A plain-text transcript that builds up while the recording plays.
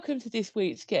welcome to this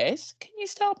week's guest. Can you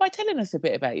start by telling us a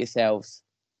bit about yourselves?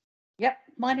 Yep,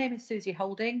 my name is Suzy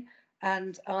Holding,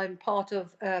 and I'm part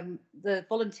of the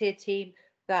volunteer team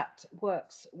that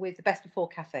works with the Best Before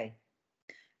Cafe.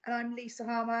 And I'm Lisa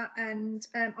Harmer, and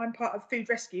I'm part of Food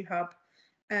Rescue Hub,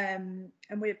 and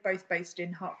we're both based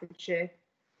in Hertfordshire.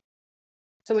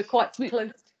 So we're quite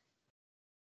close.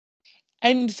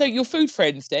 And so you're food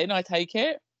friends then, I take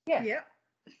it? Yeah.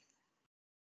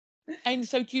 And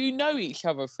so do you know each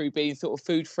other through being sort of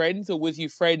food friends, or was you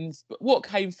friends? What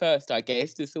came first, I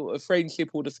guess, the sort of friendship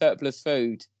or the surplus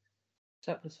food?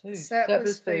 Surplus food.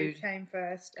 Surplus food came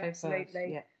first,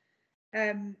 absolutely.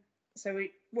 Yeah. So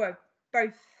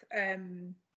both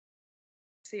CICs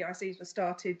were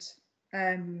started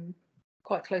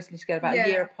quite closely together, about a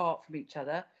year apart from each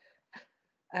other.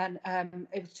 And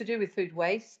it was to do with food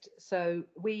waste. So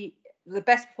the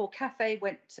Best Before Cafe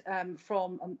went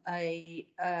from a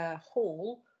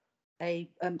hall, a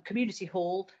community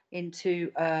hall,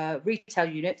 into a retail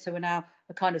unit. So we're now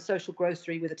a kind of social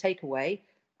grocery with a takeaway.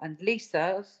 And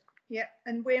Lisa's. Yeah,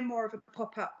 and we're more of a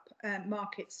pop-up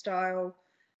market style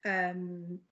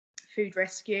food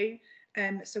rescue.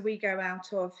 So we go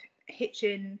out of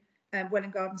Hitchin,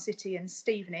 Welwyn Garden City and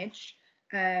Stevenage.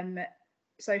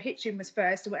 So Hitchin was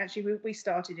first, and actually we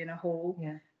started in a hall,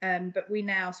 but we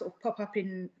now sort of pop up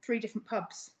in 3 different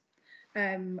pubs.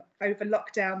 Over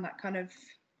lockdown, that kind of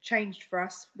changed for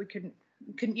us. We couldn't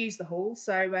use the hall,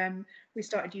 so we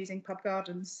started using pub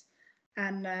gardens,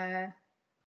 and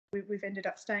we've ended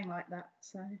up staying like that.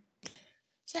 So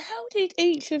how did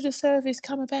each of the service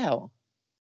come about?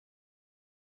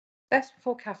 Best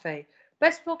Before Cafe.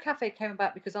 Best Before Cafe came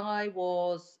about because I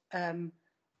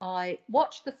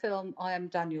watched the film I Am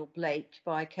Daniel Blake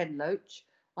by Ken Loach.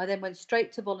 I then went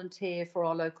straight to volunteer for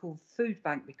our local food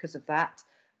bank because of that.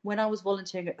 When I was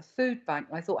volunteering at the food bank,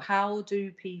 I thought, how do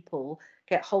people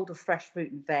get hold of fresh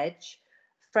fruit and veg?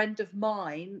 A friend of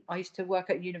mine, I used to work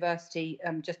at university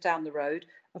just down the road.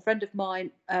 A friend of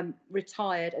mine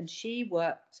retired, and she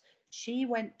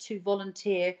went to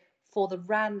volunteer for the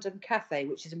Random Cafe,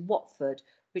 which is in Watford,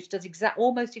 which does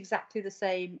almost exactly the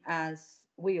same as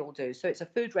we all do. So it's a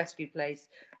food rescue place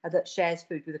that shares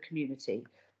food with the community.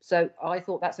 So I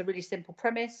thought that's a really simple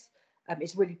premise.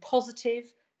 It's really positive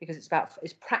because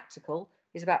it's practical.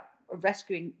 It's about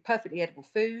rescuing perfectly edible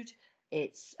food.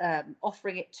 It's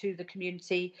offering it to the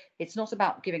community. It's not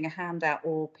about giving a handout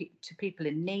or to people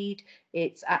in need.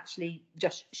 It's actually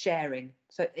just sharing.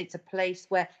 So it's a place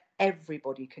where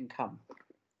everybody can come.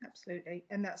 Absolutely,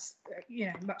 and that's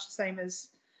much the same as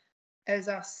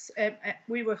us.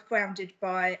 We were founded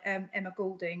by Emma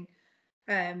Goulding,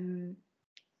 and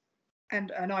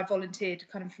I volunteered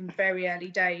kind of from very early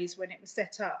days when it was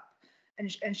set up,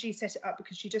 and she set it up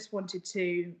because she just wanted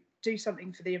to do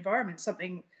something for the environment,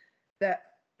 something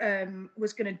that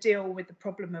was going to deal with the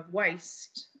problem of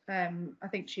waste. I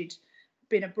think she'd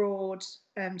been abroad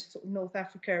to sort of North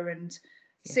Africa and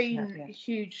seen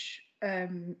huge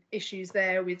issues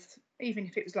there with, even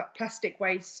if it was like plastic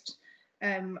waste,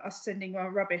 us sending our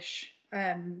rubbish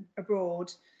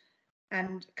abroad,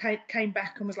 and came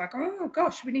back and was like, oh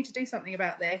gosh, we need to do something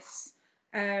about this.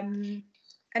 And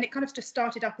it kind of just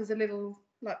started up as a little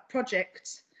like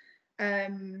project,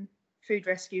 Food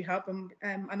Rescue Hub, and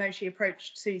I know she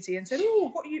approached Suzy and said, oh,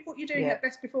 what you doing at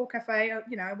Best Before Cafe? I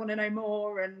want to know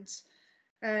more. And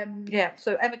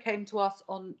so Emma came to us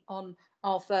on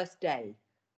our first day,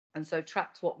 and so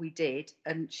tracked what we did,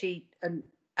 and she and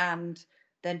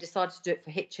then decided to do it for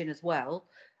Hitchin as well,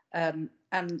 and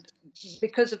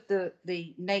because of the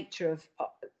nature of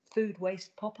food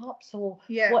waste pop-ups or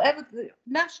whatever,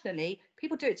 nationally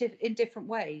people do it in different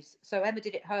ways. So Emma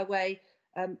did it her way,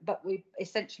 but we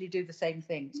essentially do the same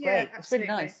thing. It's great.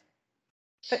 Absolutely.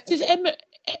 It's really nice.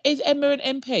 Is Emma an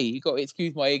MP? You've got to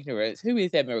excuse my ignorance. Who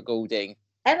is Emma Goulding?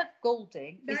 Emma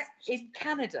Goulding is in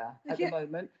Canada at the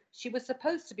moment. She was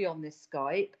supposed to be on this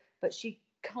Skype, but she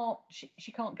can't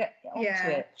get onto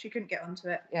it. She couldn't get onto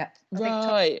it. Yeah. I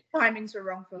think timings were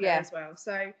wrong for her as well.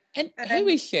 So who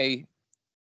is she?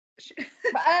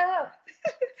 I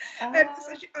don't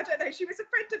know. She was a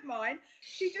friend of mine.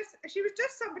 She was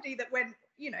just somebody that went,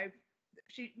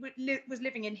 she was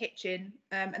living in Hitchin,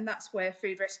 and that's where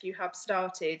Food Rescue Hub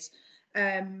started.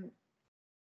 And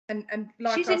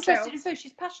like she's interested in food.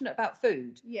 She's passionate about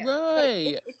food. Yeah.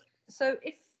 Right. So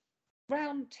if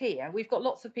round here we've got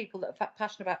lots of people that are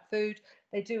passionate about food.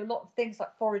 They do a lot of things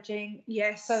like foraging.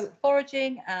 Yes. So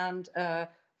foraging and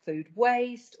food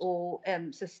waste or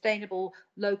sustainable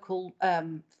local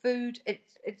food.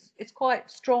 It's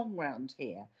quite strong round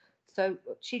here. So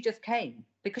she just came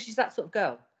because she's that sort of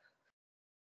girl.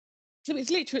 So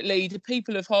it's literally the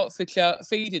people of Hertfordshire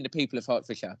feeding the people of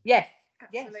Hertfordshire. Yes,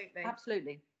 Absolutely. yes,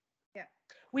 absolutely. Yeah.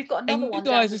 We've got another And you one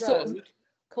down guys the are sort of, road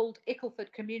called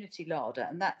Ickleford Community Larder,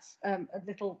 and that's a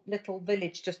little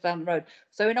village just down the road.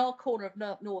 So in our corner of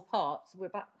North Herts, we're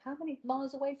about how many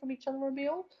miles away from each other,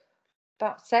 Emil?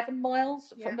 About 7 miles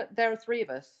from. Yeah. There are 3 of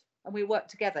us, and we work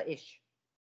together-ish.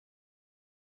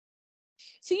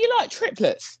 so you like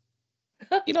triplets?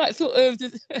 You like sort of, you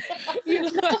like, we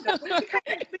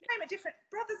became a different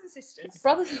brothers and sisters.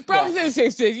 Brothers and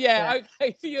sisters, yeah. Yeah.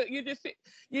 Okay, so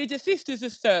you're the sisters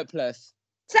of surplus.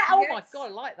 Oh Yes. my God,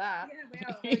 I like that.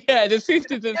 Yeah, we are. Yeah, the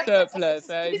sisters of surplus.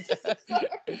 And,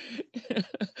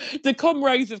 the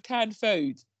comrades of canned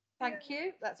food. Thank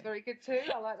you. That's very good too.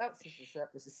 I like that. Sister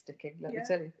Surplus is sticking, let me Yeah.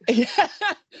 tell you.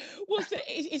 What's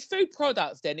it's food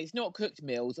products then? It's not cooked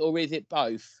meals, or is it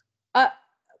both?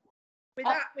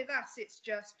 With us, it's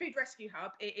just Food Rescue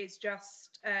Hub. It is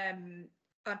just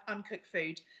uncooked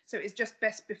food. So it's just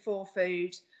best before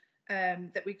food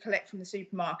that we collect from the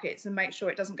supermarkets and make sure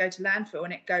it doesn't go to landfill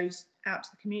and it goes out to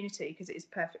the community because it is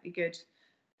perfectly good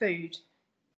food.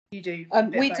 You do.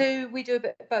 We do a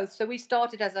bit of both. So we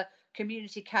started as a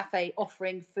community cafe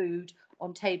offering food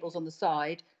on tables on the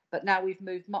side, but now we've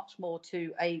moved much more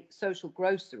to a social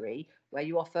grocery where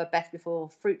you offer best before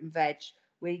fruit and veg.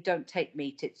 We don't take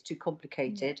meat, it's too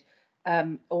complicated,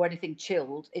 or anything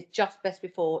chilled. It's just best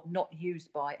before, not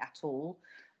used by at all.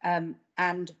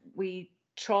 And we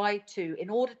try to,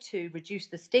 in order to reduce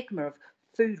the stigma of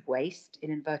food waste, in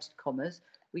inverted commas,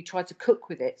 we try to cook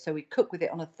with it. So we cook with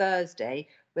it on a Thursday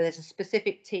where there's a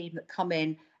specific team that come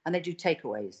in and they do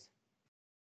takeaways.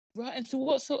 Right, and so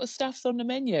what sort of stuff's on the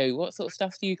menu? What sort of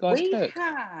stuff do you guys cook? We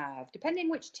have, depending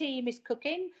which team is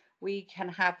cooking, we can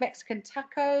have Mexican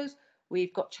tacos,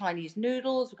 we've got Chinese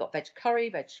noodles, we've got veg curry,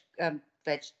 veg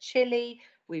chili,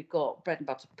 we've got bread and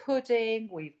butter pudding,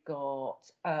 we've got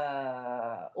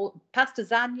pasta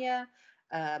lasagna,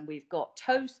 we've got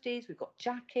toasties, we've got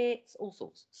jackets, all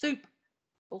sorts, soup,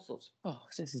 all sorts. Oh,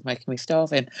 this is making me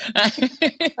starving.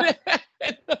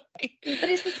 But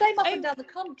it's the same up and down the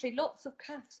country. Lots of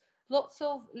cafes, lots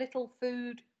of little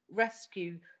food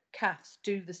rescue cafes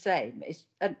do the same.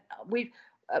 And we've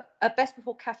at Best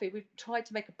Before Cafe, we've tried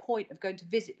to make a point of going to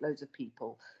visit loads of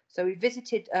people. So we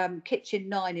visited Kitchen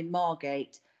 9 in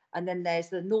Margate, and then there's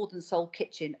the Northern Soul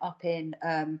Kitchen up in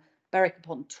Berwick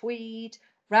upon Tweed,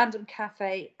 Random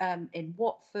Cafe in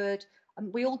Watford.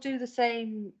 And we all do the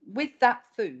same with that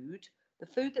food, the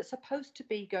food that's supposed to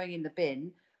be going in the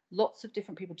bin. Lots of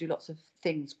different people do lots of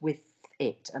things with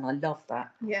it, and I love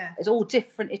that. Yeah, it's all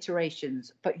different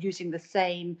iterations, but using the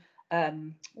same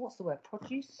what's the word?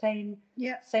 Produce, same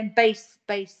base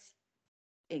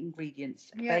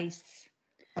ingredients. Yeah. Base.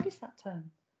 What is that term?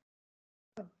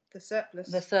 The surplus.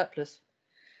 The surplus.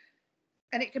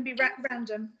 And it can be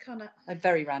random, can't it?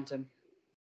 Very random.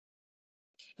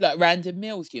 Like random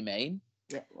meals, you mean?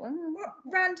 Yeah.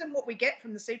 Random what we get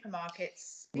from the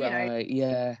supermarkets. Right.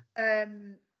 Yeah.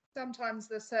 Sometimes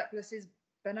the surplus is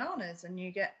bananas, and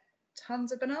you get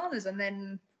tons of bananas, and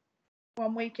then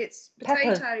one week it's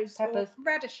potatoes, or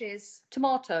radishes,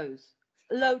 tomatoes,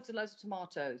 loads and loads of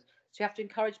tomatoes. So you have to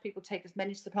encourage people to take as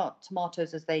many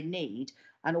tomatoes as they need,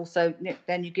 and also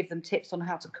then you give them tips on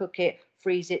how to cook it,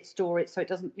 freeze it, store it, so it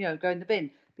doesn't go in the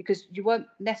bin, because you won't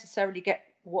necessarily get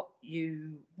what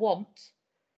you want.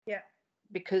 Yeah.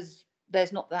 Because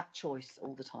there's not that choice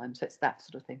all the time, so it's that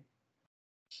sort of thing.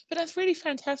 But that's really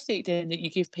fantastic then that you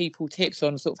give people tips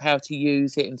on sort of how to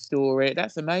use it and store it.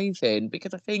 That's amazing,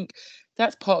 because I think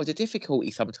that's part of the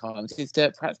difficulty sometimes, is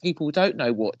that perhaps people don't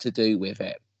know what to do with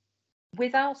it.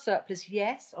 With our surplus,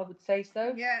 yes, I would say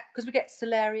so. Yeah. Because we get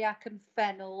celeriac and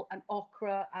fennel and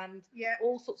okra and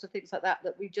all sorts of things like that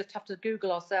we just have to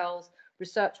Google ourselves,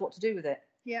 research what to do with it.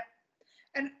 Yeah.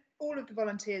 And all of the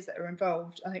volunteers that are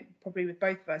involved, I think probably with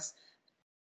both of us,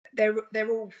 they're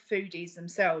all foodies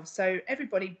themselves, so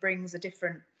everybody brings a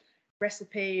different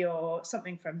recipe or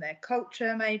something from their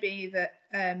culture, maybe that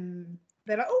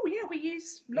they're like, oh yeah, we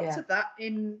use lots of that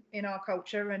in our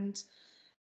culture, and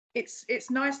it's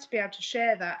nice to be able to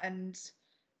share that. And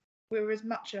we're as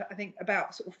much I think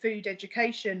about sort of food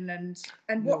education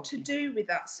and what to do with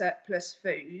that surplus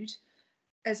food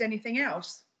as anything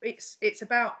else. It's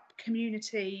about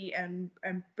community and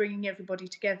bringing everybody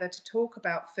together to talk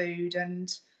about food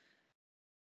and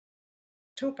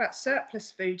talk about surplus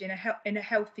food in a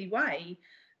healthy way.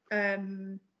 I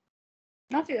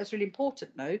think that's really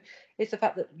important, though, is the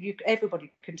fact that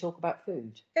everybody can talk about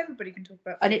food. Everybody can talk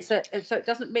about food. And so it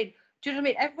doesn't mean, do you know what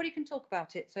I mean? Everybody can talk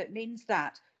about it. So it means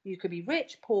that you could be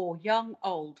rich, poor, young,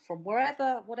 old, from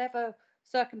whatever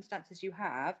circumstances you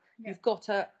have, you've got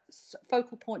a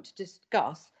focal point to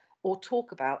discuss or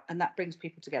talk about, and that brings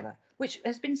people together, which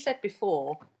has been said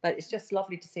before, but it's just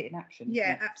lovely to see it in action.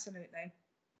 Yeah, absolutely.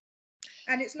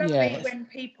 And it's lovely when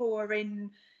people are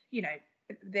in, you know,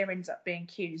 there ends up being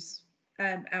queues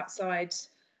outside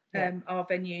our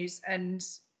venues, and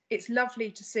it's lovely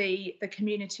to see the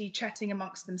community chatting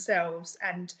amongst themselves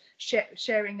and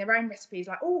sharing their own recipes.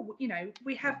 Like, oh, you know,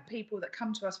 we have people that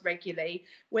come to us regularly,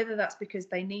 whether that's because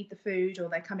they need the food or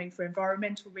they're coming for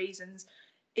environmental reasons.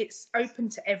 It's open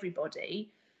to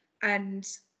everybody, and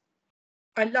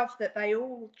I love that they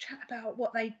all chat about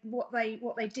what they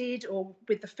did, or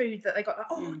with the food that they got. Like,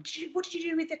 oh, what did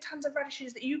you do with the tons of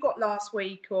radishes that you got last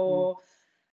week? Or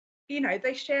you know,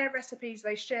 they share recipes,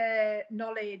 they share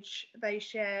knowledge, they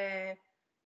share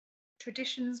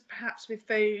traditions perhaps with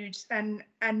food, and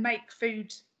make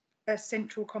food a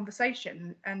central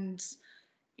conversation. And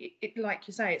it, like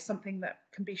you say, it's something that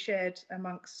can be shared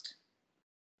amongst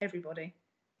everybody.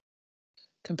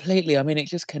 Completely. I mean, it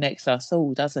just connects us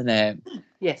all, doesn't it?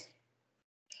 Yes.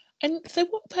 And so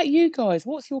what about you guys?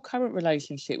 What's your current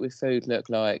relationship with food look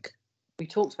like? We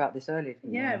talked about this earlier.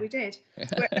 Yeah, we did.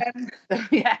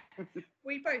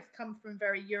 We both come from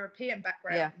very European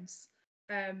backgrounds.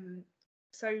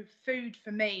 So food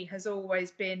for me has always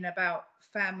been about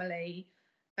family,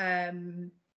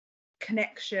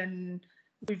 connection.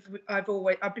 I've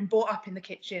been brought up in the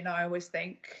kitchen, I always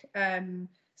think.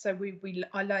 So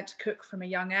I learned to cook from a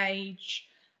young age.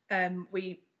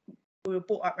 We were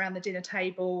brought up around the dinner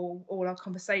table, all our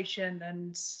conversation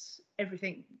and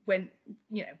everything went,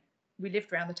 you know, we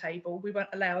lived around the table. We weren't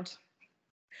allowed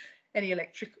any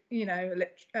electrical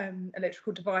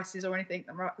devices or anything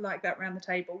like that around the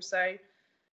table. So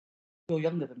you're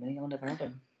younger than me. I'll never have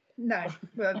them. No,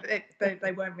 well,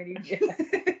 they weren't really.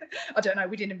 I don't know.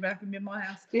 We didn't even have them in my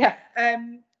house. Yeah.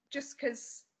 Just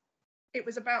because it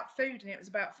was about food and it was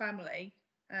about family,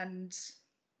 and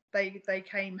they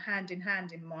came hand in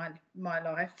hand in my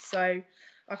life. So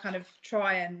I kind of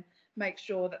try and make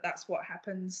sure that that's what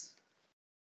happens,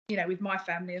 you know, with my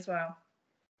family as well.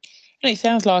 And it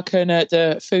sounds like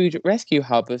the food rescue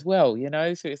hub as well, you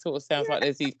know. So it sort of sounds like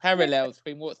there's these parallels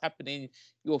between what's happening,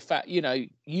 you know,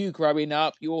 you growing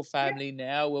up, your family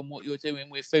now, and what you're doing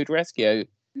with food rescue.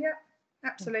 Yeah,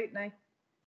 absolutely.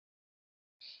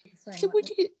 So would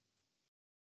you?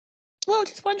 Well,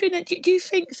 just wondering, do you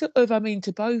think sort of, I mean,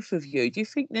 to both of you, do you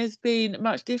think there's been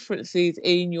much differences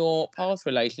in your past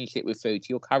relationship with food to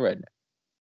your current?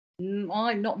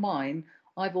 Not mine.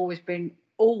 I've always been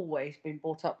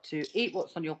brought up to eat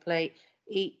what's on your plate,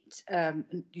 eat,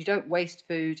 you don't waste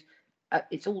food.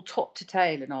 It's all top to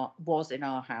tail in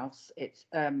our house. It's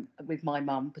with my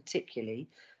mum particularly.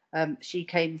 She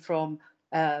came from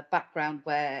a background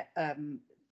where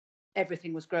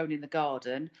everything was grown in the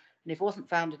garden, and if it wasn't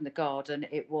found in the garden,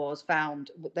 it was found.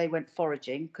 They went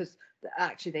foraging because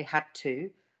actually they had to,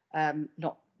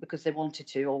 not because they wanted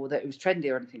to or that it was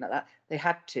trendy or anything like that. They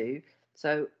had to.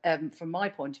 So from my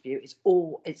point of view,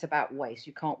 it's about waste.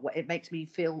 You can't. It makes me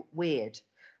feel weird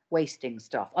wasting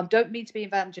stuff. I don't mean to be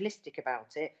evangelistic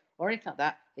about it or anything like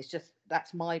that. It's just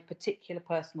that's my particular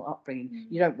personal upbringing.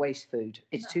 You don't waste food.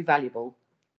 It's too valuable.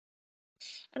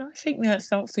 And I think that's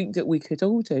something that we could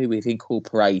all do with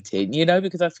incorporating, you know,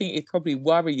 because I think it's probably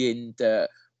worrying that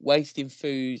wasting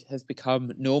food has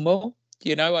become normal.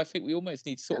 You know, I think we almost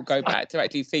need to sort of go back to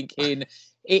actually thinking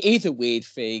it is a weird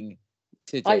thing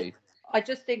to do. I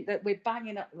just think that we're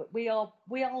banging up. We are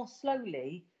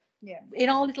slowly, in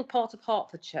our little part of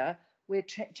Hertfordshire, we're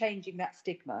changing that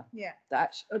stigma. Yeah.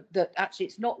 That actually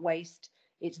it's not waste;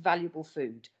 it's valuable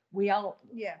food. We're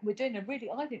doing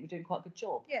I think we're doing quite a good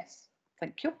job. Yes.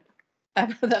 Thank you.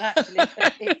 That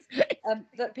actually,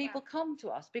 that people come to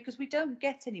us because we don't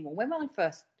get anymore. When I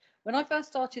first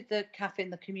started the cafe in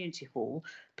the community hall,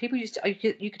 people used to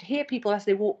you could hear people as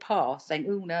they walk past saying,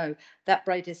 "Oh no, that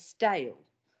bread is stale,"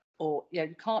 or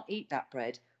you can't eat that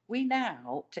bread. We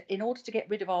now, in order to get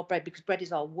rid of our bread, because bread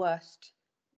is our worst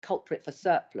culprit for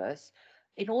surplus,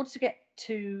 in order to get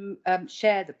to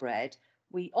share the bread,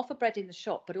 we offer bread in the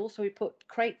shop, but also we put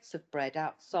crates of bread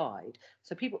outside.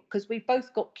 So people, because we've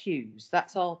both got queues,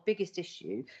 that's our biggest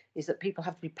issue, is that people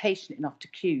have to be patient enough to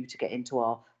queue to get into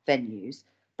our venues.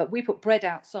 But we put bread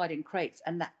outside in crates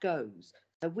and that goes.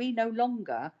 So we no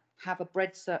longer have a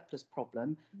bread surplus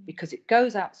problem because it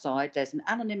goes outside. There's an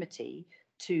anonymity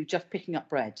to just picking up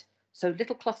bread. So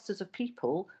little clusters of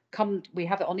people come, we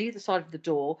have it on either side of the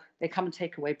door, they come and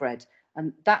take away bread.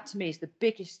 And that to me is the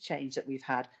biggest change that we've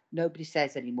had. Nobody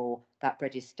says anymore that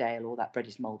bread is stale or that bread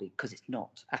is mouldy, because it's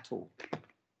not at all.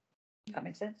 That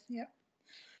makes sense? Yeah.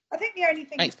 I think the only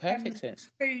thing Makes perfect sense.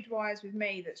 food-wise with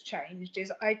me that's changed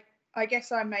is I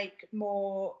guess I make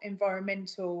more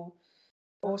environmental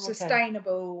or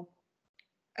sustainable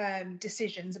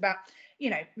decisions about,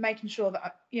 making sure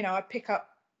that I pick up,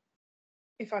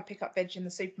 if I pick up veg in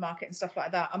the supermarket and stuff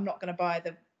like that, I'm not going to buy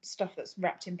the stuff that's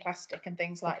wrapped in plastic and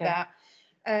things like that.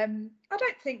 I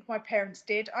don't think my parents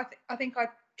did. I think I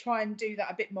try and do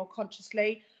that a bit more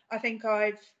consciously. I think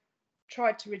I've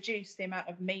tried to reduce the amount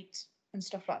of meat and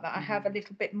stuff like that. I have a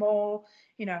little bit more,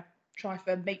 try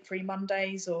for meat-free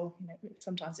Mondays, or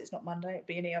sometimes it's not Monday, it'd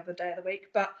be any other day of the week.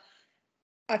 But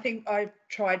I think I've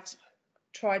tried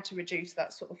to reduce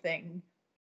that sort of thing,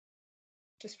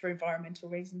 just for environmental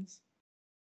reasons.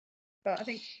 But I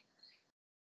think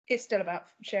it's still about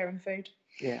sharing food,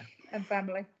 and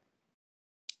family.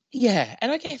 Yeah,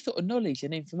 and I guess sort of knowledge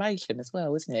and information as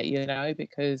well, isn't it?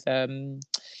 Because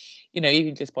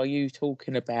even just by you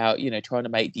talking about, trying to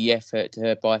make the effort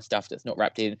to buy stuff that's not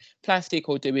wrapped in plastic,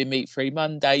 or doing meat-free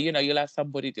Monday, you'll have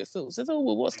somebody that sort of says, oh,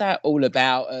 well, what's that all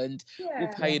about? And will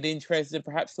pay an interest and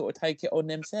perhaps sort of take it on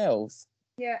themselves.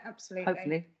 Yeah, absolutely.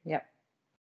 Hopefully, yeah.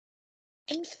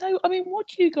 And so, I mean, what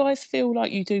do you guys feel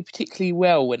like you do particularly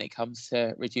well when it comes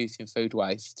to reducing food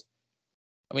waste?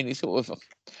 I mean, it's sort of,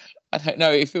 I don't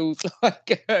know, it feels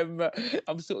like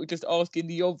I'm sort of just asking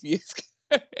the obvious,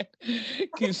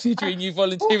 considering you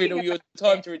volunteering all your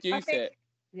time to reduce it.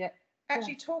 Yeah.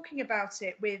 Actually talking about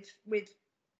it with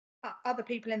other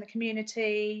people in the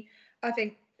community, I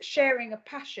think sharing a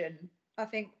passion, I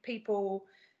think people,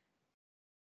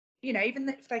 even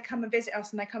if they come and visit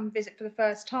us and they come and visit for the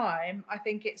first time, I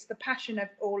think it's the passion of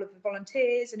all of the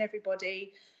volunteers and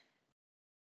everybody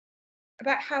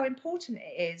about how important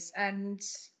it is, and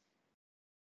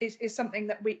is something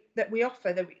that we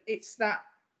offer. It's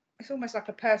almost like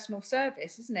a personal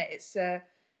service, isn't it? It's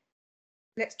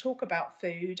let's talk about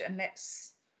food, and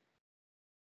let's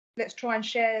try and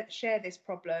share this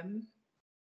problem.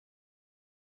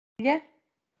 Yeah,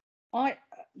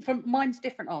 mine's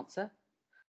different answer.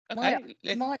 Okay.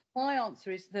 My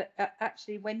answer is that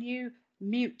actually, when you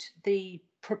mute the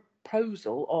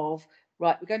proposal of,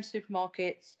 right, we're going to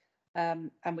supermarkets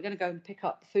and we're going to go and pick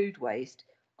up food waste,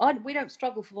 we don't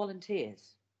struggle for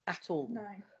volunteers at all. No.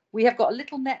 We have got a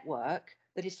little network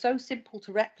that is so simple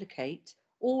to replicate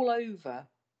all over.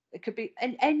 It could be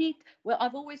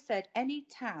I've always said any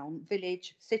town,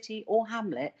 village, city or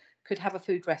hamlet could have a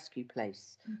food rescue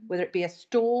place, whether it be a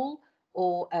stall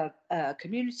or a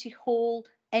community hall.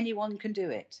 Anyone can do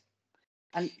it.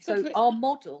 And so our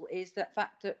model is the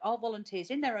fact that our volunteers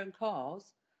in their own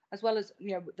cars, as well as,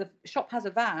 the shop has a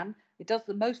van, it does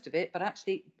the most of it, but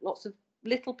actually lots of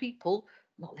not little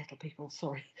people,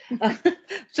 sorry,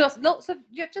 just lots of,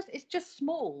 it's just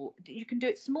small. You can do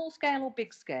it small scale or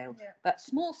big scale. Yeah. But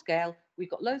small scale, we've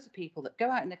got loads of people that go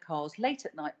out in their cars late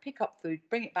at night, pick up food,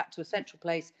 bring it back to a central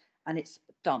place, and it's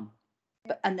done.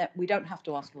 And that we don't have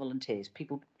to ask for volunteers.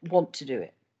 People want to do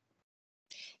it.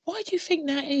 Why do you think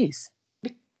that is?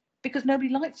 Because nobody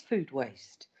likes food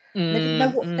waste. They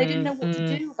didn't know what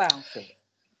to do about it.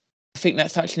 I think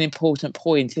that's such an important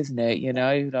point, isn't it?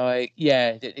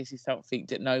 That this is something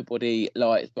that nobody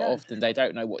likes, but often they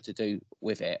don't know what to do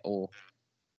with it, or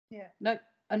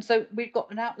and so we've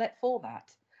got an outlet for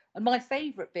that. And my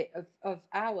favourite bit of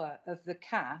the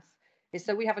CAF is,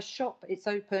 so we have a shop. It's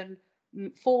open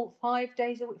 4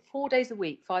 days a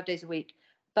week, 5 days a week.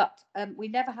 But we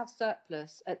never have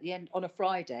surplus at the end on a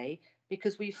Friday,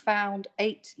 because we found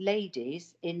 8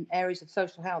 ladies in areas of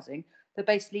social housing that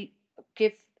basically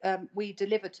we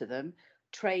deliver to them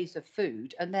trays of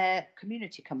food, and their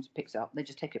community comes and picks it up, and they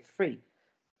just take it for free.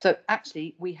 So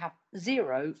actually we have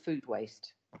 0 food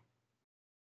waste.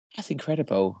 That's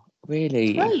incredible.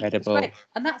 Really incredible.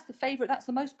 And that's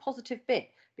the most positive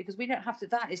bit, because we don't have to,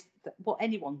 that is what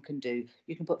anyone can do.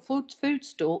 You can put food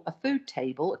stall, a food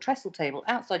table, a trestle table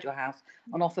outside your house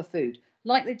and offer food,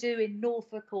 like they do in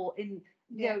Norfolk, or in,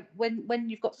 when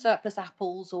you've got surplus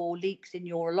apples or leeks in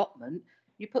your allotment,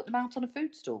 you put them out on a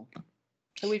food stall.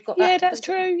 So we've got that. Yeah, that's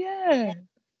true. Yeah.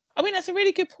 I mean, that's a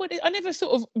really good point. I never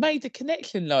sort of made the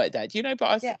connection like that,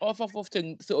 but I've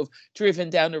often sort of driven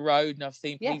down the road and I've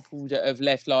seen people that have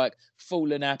left like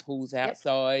fallen apples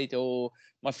outside, or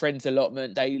my friend's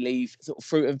allotment, they leave sort of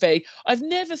fruit and veg. I've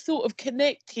never sort of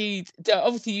connected that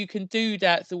obviously you can do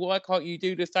that, so why can't you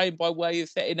do the same by way of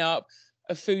setting up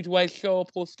a food waste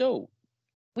shop or stall?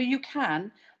 Well, you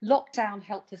can. Lockdown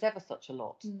helped us ever such a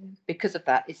lot because of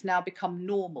that. It's now become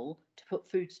normal to put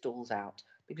food stalls out,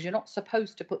 because you're not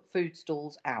supposed to put food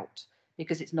stalls out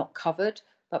because it's not covered.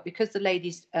 But because the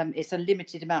ladies, it's a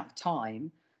limited amount of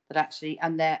time that actually,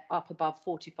 and they're up above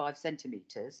 45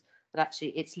 centimetres, that actually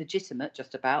it's legitimate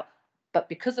just about, but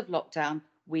because of lockdown,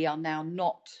 we are now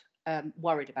not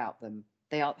worried about them.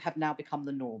 They have now become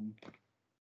the norm.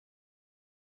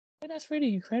 Well, that's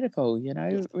really incredible,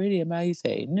 really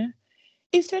amazing.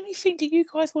 Is there anything that you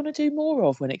guys want to do more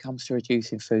of when it comes to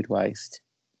reducing food waste?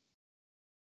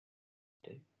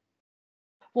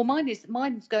 Well,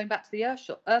 mine's going back to the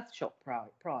Earthshot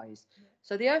prize.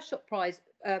 So the Earthshot prize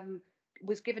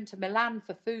was given to Milan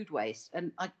for food waste,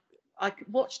 and I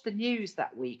watched the news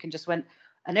that week and just went,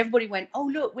 and everybody went, oh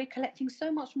look, we're collecting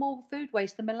so much more food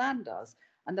waste than Milan does.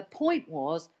 And the point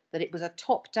was that it was a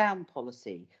top-down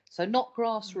policy, so not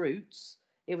grassroots.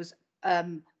 It was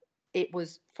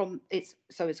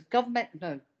it's a government,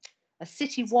 no, a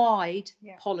citywide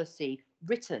policy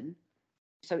written.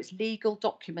 So it's legal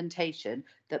documentation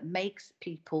that makes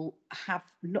people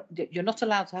you're not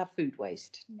allowed to have food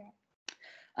waste. Yeah.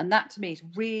 And that to me is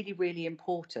really, really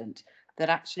important, that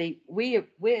actually we're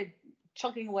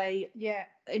chugging away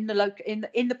in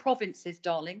the provinces,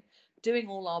 darling, doing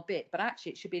all our bit, but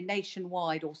actually it should be a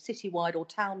nationwide or citywide or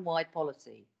town-wide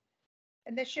policy.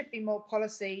 And there should be more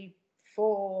policy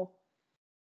for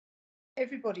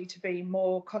everybody to be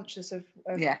more conscious of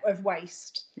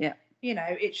waste. Yeah.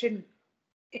 It shouldn't,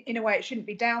 in a way, it shouldn't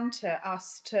be down to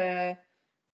us to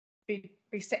be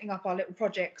setting up our little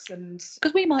projects, and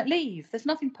because we might leave. There's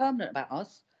nothing permanent about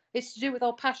us. It's to do with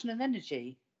our passion and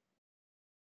energy.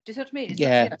 Do you see what I mean? It's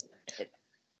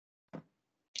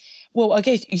Well, I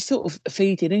guess you sort of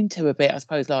feed it into a bit, I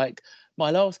suppose, like my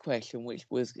last question, which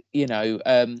was,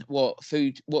 what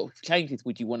changes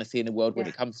would you want to see in the world when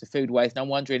it comes to food waste? And I'm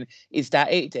wondering, is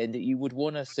that it then, that you would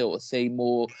want to sort of see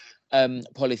more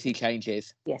policy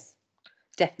changes? Yes,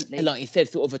 definitely. And like you said,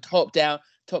 sort of a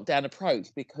top-down approach,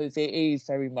 because it is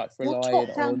very much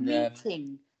reliant on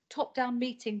top-down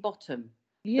meeting bottom.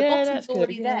 Yeah, the bottom's that's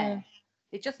already good, there.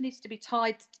 It just needs to be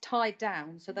tied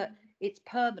down so that it's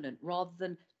permanent rather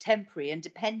than temporary and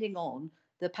depending on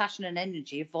the passion and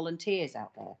energy of volunteers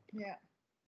out there. Yeah.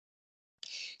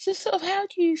 So sort of how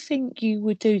do you think you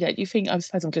would do that? Do you think, I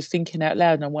suppose I'm just thinking out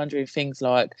loud and I'm wondering things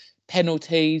like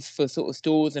penalties for sort of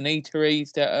stores and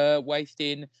eateries that are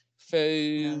wasting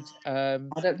food? I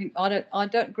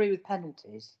don't agree with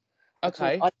penalties.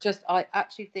 Okay. I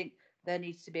actually think there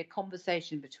needs to be a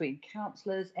conversation between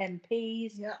councillors,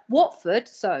 MPs. Yeah. Watford,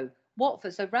 so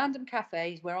Random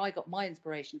Cafes, where I got my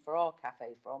inspiration for our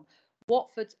cafe from.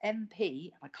 Watford's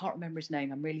MP, I can't remember his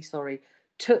name, I'm really sorry,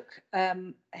 took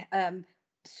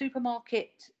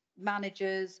supermarket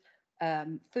managers,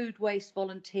 food waste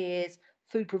volunteers,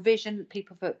 food provision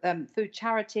people for food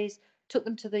charities, took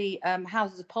them to the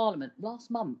Houses of Parliament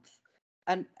last month.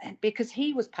 And because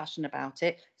he was passionate about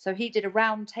it, so he did a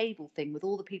round table thing with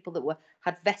all the people that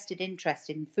had vested interest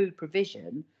in food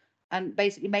provision, and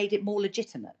basically made it more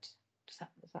legitimate. Does that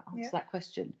answer that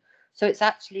question? So it's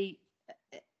actually,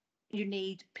 you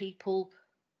need people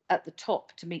at the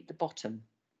top to meet the bottom.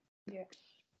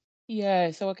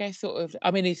 Yeah, so I guess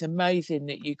it's amazing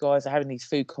that you guys are having these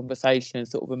food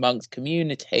conversations sort of amongst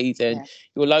communities and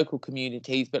your local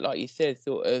communities, but like you said,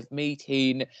 sort of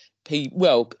meeting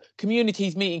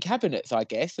communities meeting cabinets, I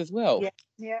guess, as well.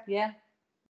 Yeah.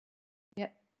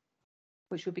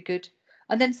 Which would be good.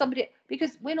 And then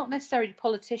because we're not necessarily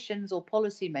politicians or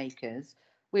policymakers,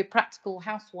 we're practical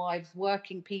housewives,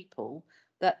 working people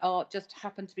that are just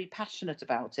happen to be passionate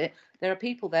about it. There are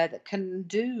people there that can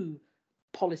do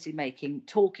policy making,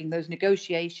 talking, those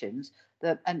negotiations,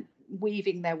 and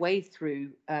weaving their way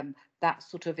through that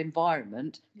sort of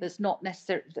environment. That's not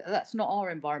our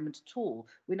environment at all.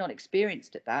 We're not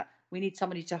experienced at that. We need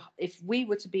somebody to, if we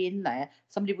were to be in there,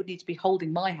 somebody would need to be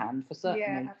holding my hand for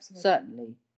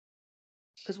certainly,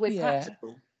 because we're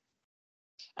practical.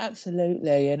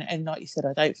 Absolutely, and like you said,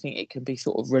 I don't think it can be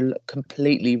sort of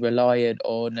completely reliant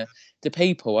on the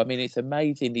people. I mean, it's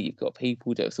amazing that you've got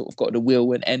people that have sort of got the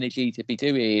will and energy to be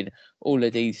doing all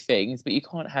of these things, but you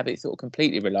can't have it sort of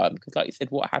completely reliant, because, like you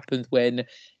said, what happens when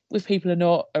people are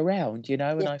not around, And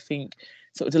I think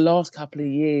sort of the last couple of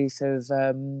years have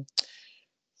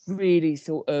really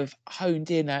sort of honed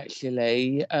in,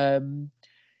 actually.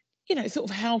 Sort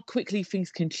of how quickly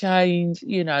things can change,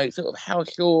 sort of how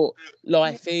short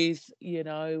life is,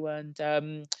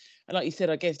 and like you said,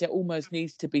 I guess there almost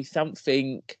needs to be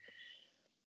something.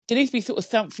 There needs to be sort of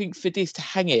something for this to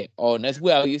hang it on as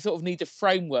well. You sort of need a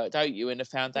framework, don't you, and the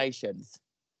foundations.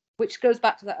 Which goes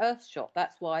back to the Earthshot.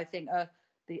 That's why I think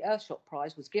the Earthshot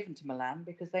prize was given to Milan,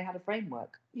 because they had a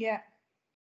framework. Yeah.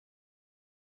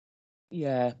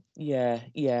 Yeah,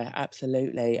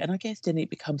 absolutely. And I guess then it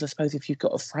becomes, I suppose, if you've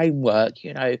got a framework,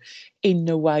 in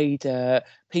the way that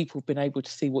people have been able to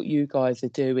see what you guys are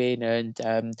doing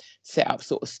and set up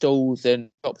sort of stalls and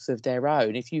shops of their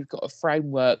own. If you've got a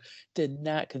framework, then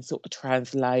that can sort of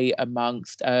translate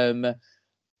amongst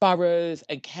boroughs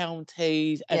and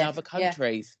counties and Yes, other yeah.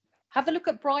 countries. Have a look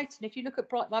at Brighton. If you look at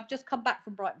Brighton, I've just come back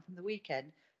from Brighton from the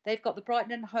weekend. They've got the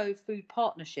Brighton and Hove Food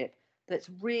Partnership that's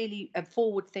really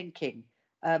forward thinking.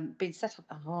 Been set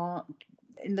up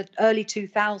in the early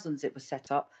 2000s. It was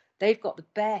set up. They've got the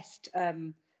best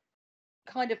kind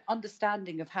of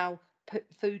understanding of how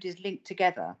food is linked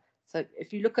together. So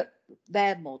if you look at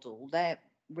their model, they're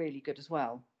really good as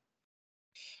well.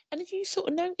 And have you sort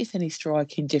of noticed any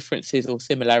striking differences or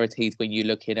similarities when you're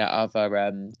looking at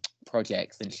other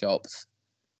projects and shops?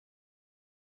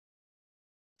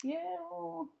 Yeah.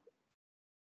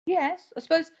 Yes, I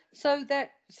suppose so.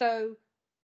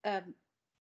 Um,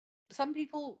 some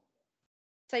people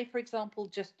say, for example,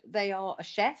 just they are a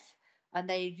chef and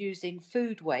they're using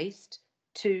food waste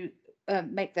to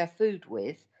make their food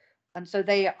with, and so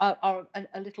they are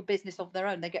a little business of their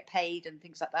own. They get paid and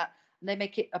things like that, and they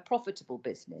make it a profitable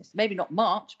business. Maybe not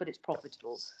much, but it's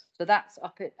profitable. So that's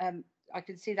up at I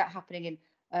can see that happening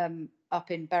in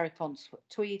up in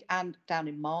Berwick-on-Tweed and down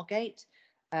in Margate.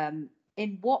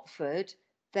 In Watford,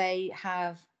 they've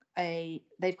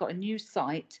got a new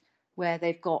site where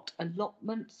they've got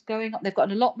allotments going on. They've got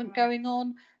an allotment going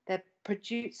on. They're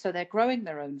growing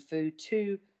their own food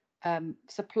to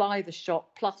supply the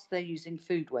shop. Plus, they're using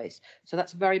food waste. So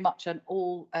that's very much an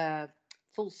all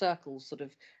full circle sort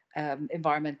of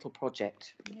environmental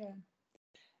project. Yeah,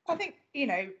 I think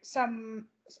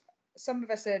some of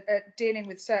us are dealing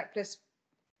with surplus,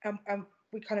 and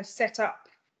we kind of set up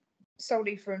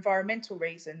solely for environmental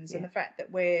reasons, and the fact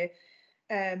that we're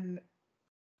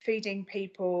feeding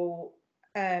people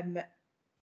that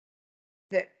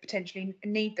potentially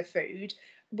need the food.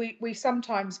 We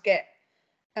sometimes get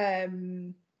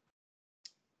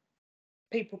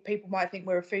people might think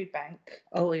we're a food bank.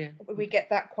 Oh yeah, we get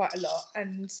that quite a lot,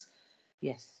 and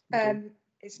yes,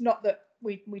 it's not that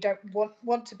we don't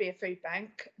want to be a food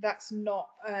bank. That's not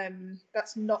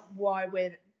why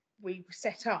we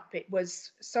set up. It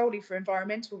was solely for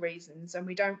environmental reasons, and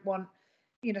we don't want,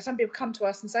 some people come to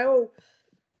us and say, oh,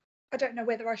 I don't know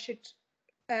whether I should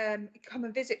come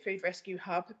and visit Food Rescue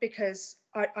Hub because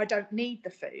I don't need the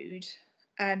food.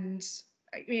 And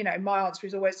my answer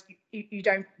is always, you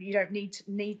don't need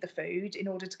the food in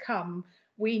order to come.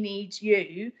 We need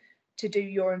you to do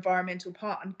your environmental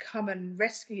part and come and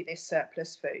rescue this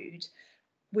surplus food.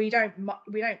 We don't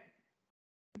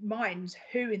mind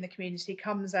who in the community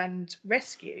comes and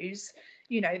rescues.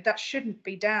 That shouldn't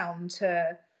be down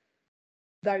to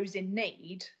those in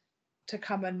need to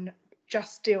come and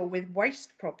just deal with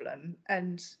waste problem.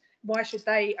 And why should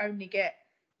they only get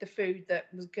the food that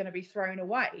was going to be thrown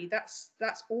away? That's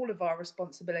all of our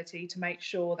responsibility to make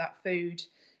sure that food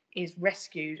is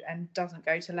rescued and doesn't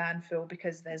go to landfill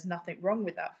because there's nothing wrong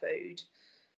with that food.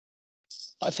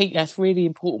 I think that's a really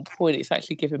important point. It's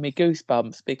actually giving me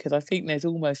goosebumps because I think there's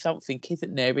almost something,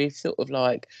 isn't there? It's sort of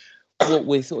like what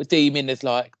we're sort of deeming as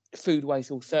like food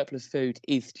waste or surplus food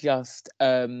is just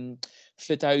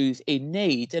for those in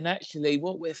need. And actually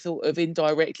what we're sort of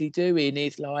indirectly doing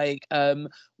is like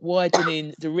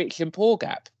widening the rich and poor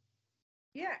gap.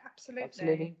 Yeah,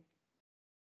 absolutely.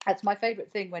 That's my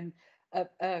favourite thing when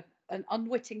an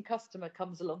unwitting customer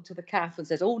comes along to the cafe and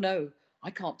says, oh no, I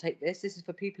can't take this. This is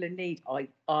for people in need.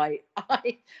 I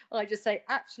just say,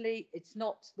 actually, it's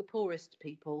not the poorest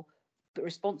people, but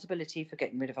responsibility for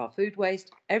getting rid of our food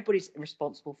waste. Everybody's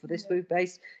responsible for this food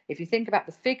waste. If you think about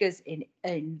the figures in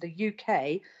the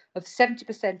UK, of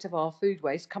 70% of our food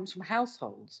waste comes from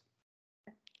households.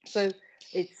 So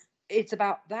it's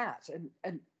about that,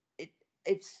 and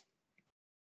it's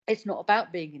not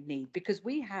about being in need, because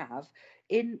we have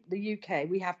in the UK,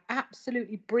 we have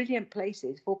absolutely brilliant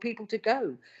places for people to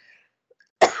go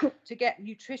to get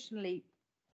nutritionally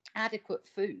adequate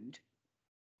food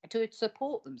to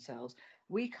support themselves.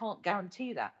 We can't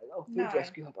guarantee that. Oh, Food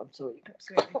Rescue Hub, I'm sorry.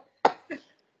 Absolutely.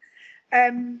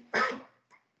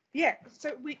 Yeah,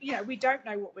 so we don't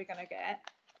know what we're going to get.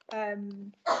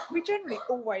 We generally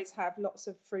always have lots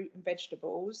of fruit and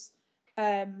vegetables.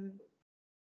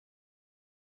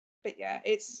 But yeah,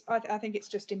 I think it's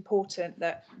just important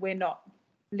that we're not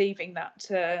leaving that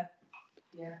to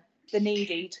the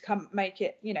needy to come make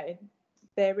it,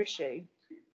 their issue.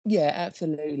 Yeah,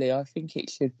 absolutely. I think it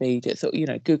should be that sort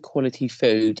of, good quality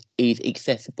food is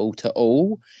accessible to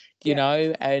all,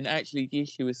 and actually the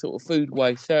issue with sort of food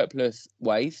waste, surplus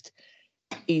waste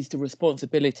is the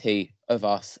responsibility of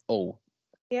us all.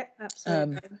 Yeah,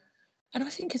 absolutely. And I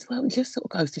think as well, it just sort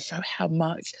of goes to show how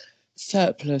much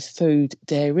surplus food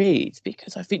there is,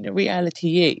 because I think the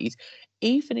reality is,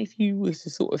 even if you was to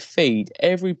sort of feed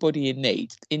everybody in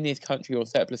need in this country on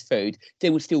surplus food,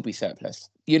 there would still be surplus.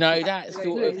 You know, that's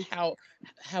sort of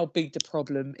how big the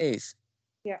problem is.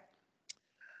 Yeah.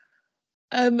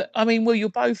 I mean, well, you're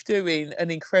both doing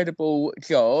an incredible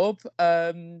job.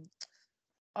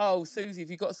 Oh, Suzy,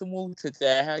 have you got some water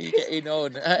there? How are you getting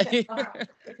on?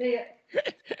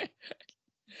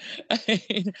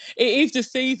 It is the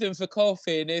season for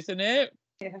coughing, isn't it?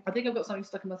 Yeah. I think I've got something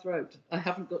stuck in my throat. I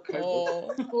haven't got COVID.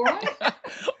 Oh. All right.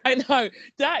 I know.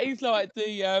 That is like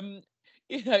the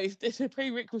it's a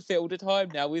prerequisite all the time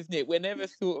now, isn't it? Whenever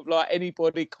sort of like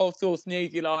anybody coughs or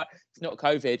sneezes, you're like, it's not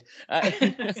COVID.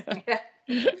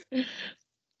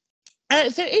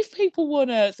 So if people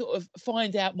want to sort of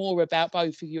find out more about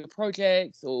both of your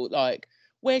projects, or like,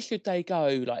 where should they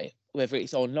go? Like, whether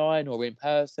it's online or in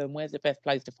person, where's the best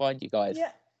place to find you guys?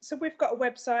 Yeah, so we've got a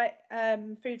website,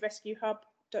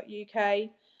 foodrescuehub.uk.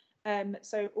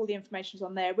 So all the information's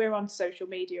on there. We're on social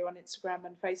media, on Instagram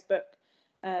and Facebook.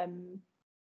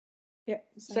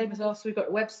 Same as us. We've got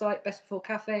a website, Best Before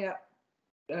Cafe at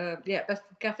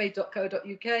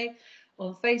bestbeforecafe.co.uk,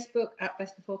 on Facebook at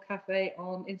Best Before Cafe,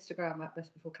 on Instagram at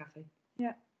Best Before Cafe.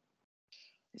 Yeah.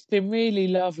 It's been really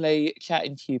lovely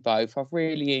chatting to you both. I've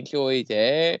really enjoyed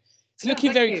it. It's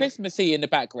looking very Christmassy in the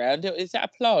background. Is that a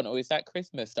plant or is that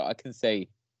Christmas that I can see?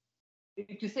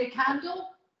 Did you see a candle? Is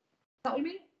that what you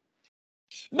mean?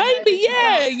 Maybe,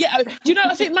 yeah. Do you know,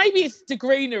 I think maybe it's the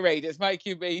greenery that's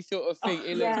making me sort of think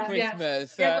it looks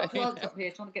Christmas. Yeah, I've got plants up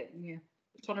here trying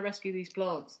to rescue these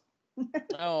plants.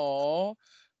 Oh,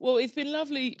 well, it's been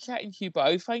lovely chatting to you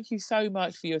both. Thank you so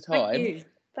much for your time.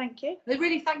 Thank you. I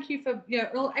really thank you for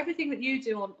everything that you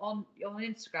do on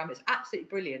Instagram. It's absolutely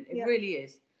brilliant. It really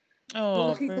is. Oh,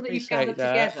 all the people that you've gathered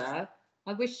together.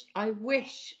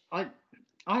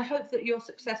 I hope that your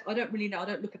success. I don't really know. I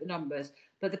don't look at the numbers,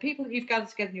 but the people that you've gathered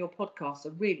together in your podcast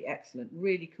are really excellent,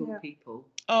 really cool people.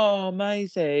 Oh,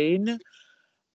 amazing.